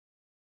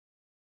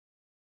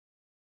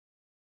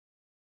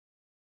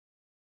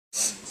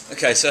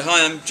Okay, so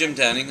hi, I'm Jim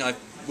Downing. I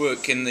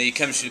work in the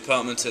chemistry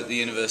department at the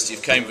University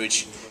of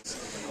Cambridge.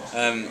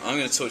 I'm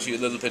going to talk to you a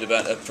little bit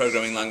about a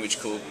programming language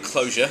called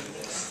Clojure.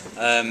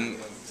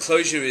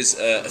 Clojure is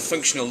a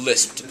functional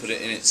Lisp, to put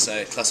it in its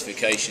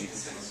classification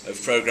of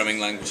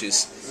programming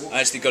languages. I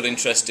actually got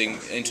interested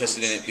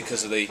in it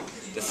because of the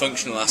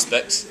functional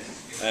aspects.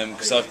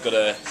 Because I've got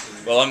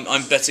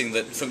I'm betting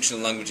that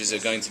functional languages are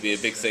going to be a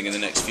big thing in the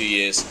next few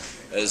years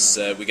as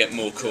we get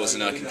more cores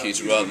in our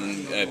computer rather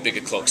than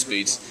bigger clock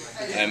speeds.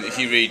 If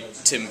you read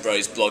Tim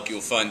Bray's blog,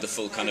 you'll find the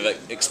full kind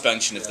of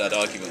expansion of that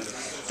argument.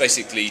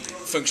 Basically,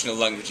 functional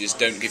languages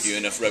don't give you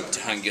enough rope to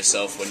hang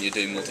yourself when you're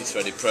doing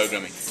multi-threaded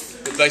programming.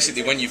 But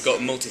basically, when you've got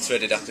a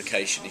multi-threaded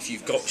application, if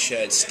you've got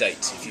shared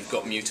state, if you've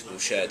got mutable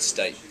shared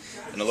state,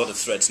 and a lot of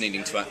threads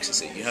needing to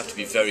access it, you have to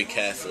be very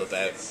careful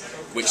about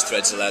which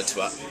thread's allowed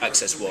to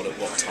access what at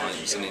what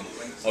times. And in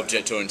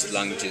object-oriented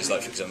languages,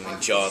 like for example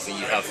in Java,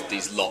 you have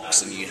these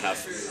locks and you have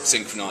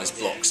synchronized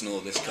blocks and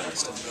all this kind of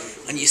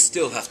stuff. And you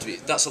still have to be,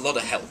 that's a lot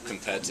of help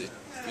compared to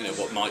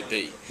what might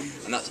be.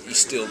 And that's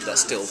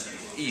still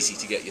easy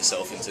to get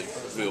yourself into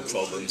real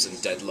problems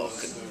and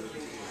deadlock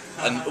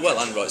and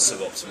write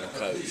suboptimal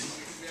code.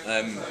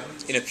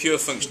 In a pure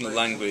functional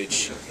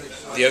language,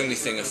 the only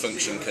thing a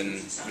function can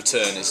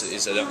return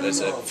is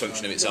a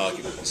function of its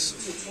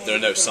arguments. There are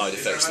no side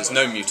effects, there's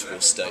no mutable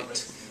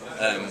state.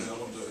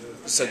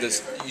 So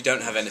you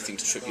don't have anything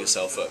to trip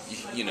yourself up.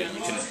 You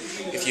can,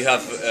 if you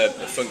have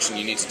a function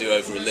you need to do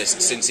over a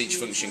list, since each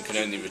function can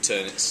only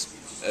return its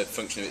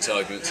function of its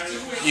arguments,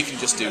 you can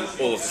just do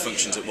all of the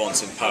functions at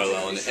once in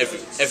parallel, and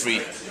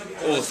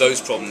all of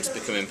those problems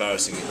become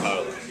embarrassingly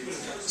parallel.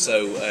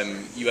 So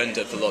you end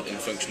up a lot in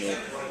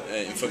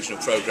functional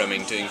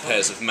programming doing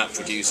pairs of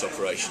map-reduce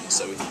operations.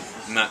 So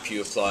with map,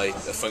 you apply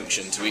a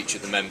function to each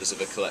of the members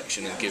of a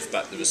collection and give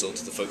back the result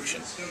of the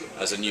function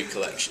as a new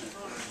collection,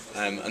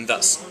 and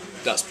that's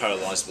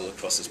parallelizable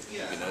across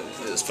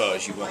as far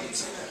as you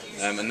want.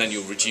 And then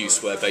you'll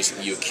reduce, where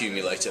basically you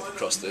accumulate up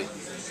across the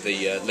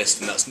list,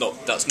 and that's not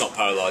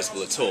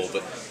parallelizable at all.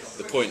 But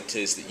the point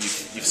is that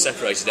you've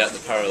separated out the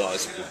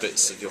parallelizable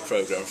bits of your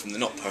program from the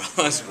not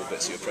parallelizable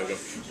bits of your program,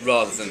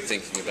 rather than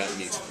thinking about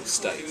mutable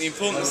state. The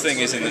important thing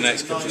is, in the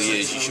next couple of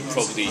years, you should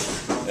probably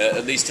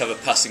at least have a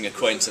passing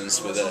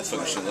acquaintance with a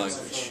functional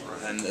language.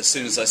 And as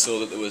soon as I saw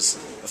that there was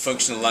a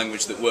functional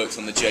language that worked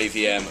on the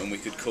JVM and we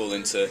could call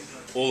into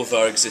all of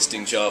our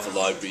existing Java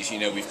libraries,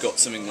 we've got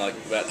something like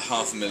about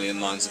 500,000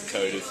 lines of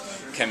code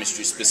of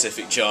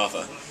chemistry-specific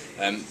Java.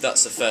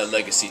 That's a fair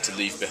legacy to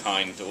leave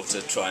behind or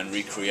to try and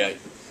recreate.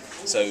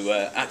 So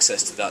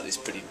access to that is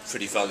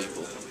pretty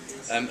valuable,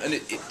 and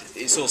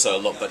it's also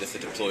a lot better for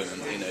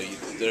deployment.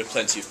 There are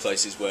plenty of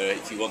places where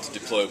if you want to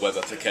deploy a web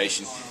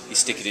application, you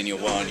stick it in your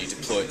WAR and you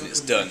deploy it and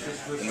it's done.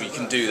 And we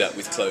can do that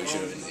with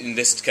Clojure. In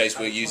this case,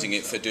 we're using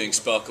it for doing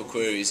Sparkle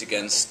queries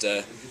against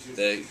the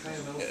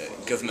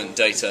government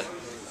data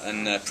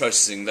and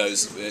processing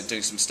those,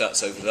 doing some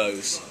stats over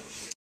those.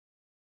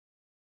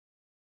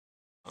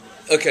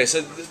 Okay,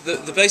 so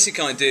the basic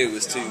idea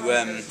was to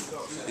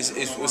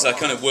I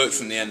kind of worked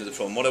from the end of the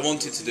problem. What I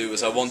wanted to do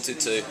was I wanted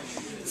to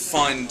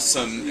find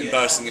some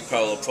embarrassingly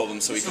parallel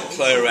problems so we could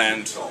play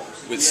around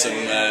with some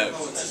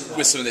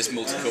of this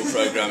multi-core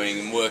programming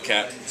and work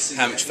out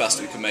how much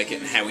faster we could make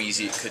it and how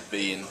easy it could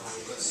be in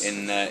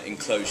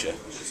Clojure.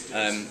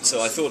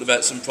 So I thought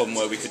about some problem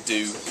where we could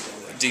do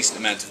a decent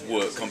amount of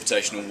work,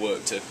 computational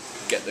work, to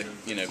get the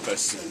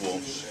processors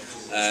warm.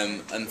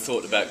 And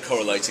thought about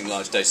correlating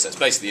large data sets,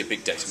 basically a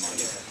big data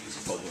mining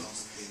problem.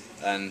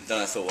 And then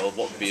I thought, well,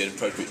 what would be an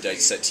appropriate data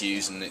set to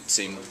use? And it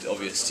seemed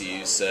obvious to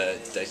use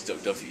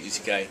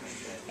data.gov.uk.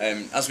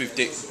 As we've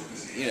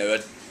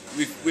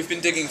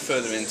been digging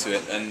further into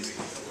it, and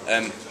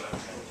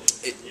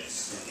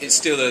it's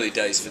still early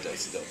days for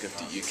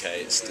data.gov.uk.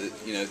 It's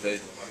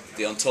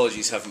the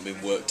ontologies haven't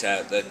been worked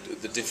out. The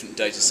different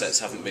data sets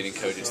haven't been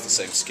encoded to the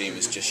same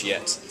schemas just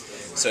yet.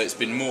 So it's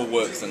been more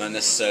work than I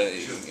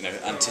necessarily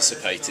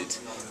anticipated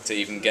to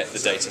even get the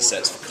data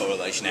sets for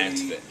correlation out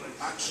of it.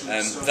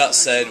 That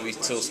said, we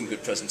saw some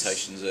good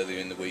presentations earlier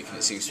in the week and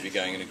it seems to be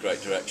going in a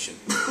great direction.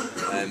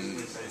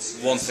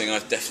 One thing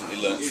I've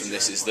definitely learnt from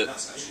this is that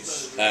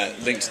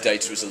linked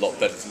data is a lot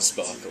better than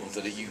Sparkle,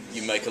 that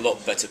you make a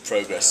lot better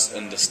progress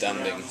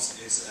understanding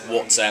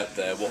what's out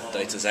there, what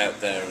data's out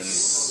there, and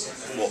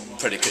what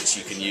predicates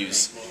you can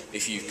use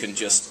if you can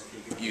just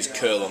use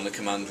curl on the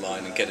command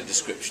line and get a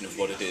description of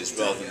what it is,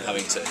 rather than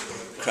having to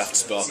craft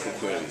Sparkle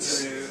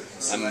queries.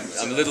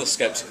 I'm a little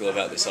sceptical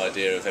about this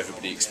idea of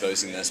everybody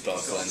exposing their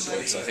Sparkle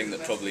endpoints. I think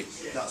that probably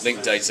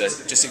linked data,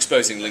 just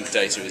exposing linked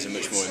data, is a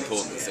much more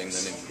important thing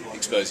than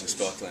exposing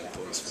Sparkle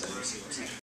endpoints.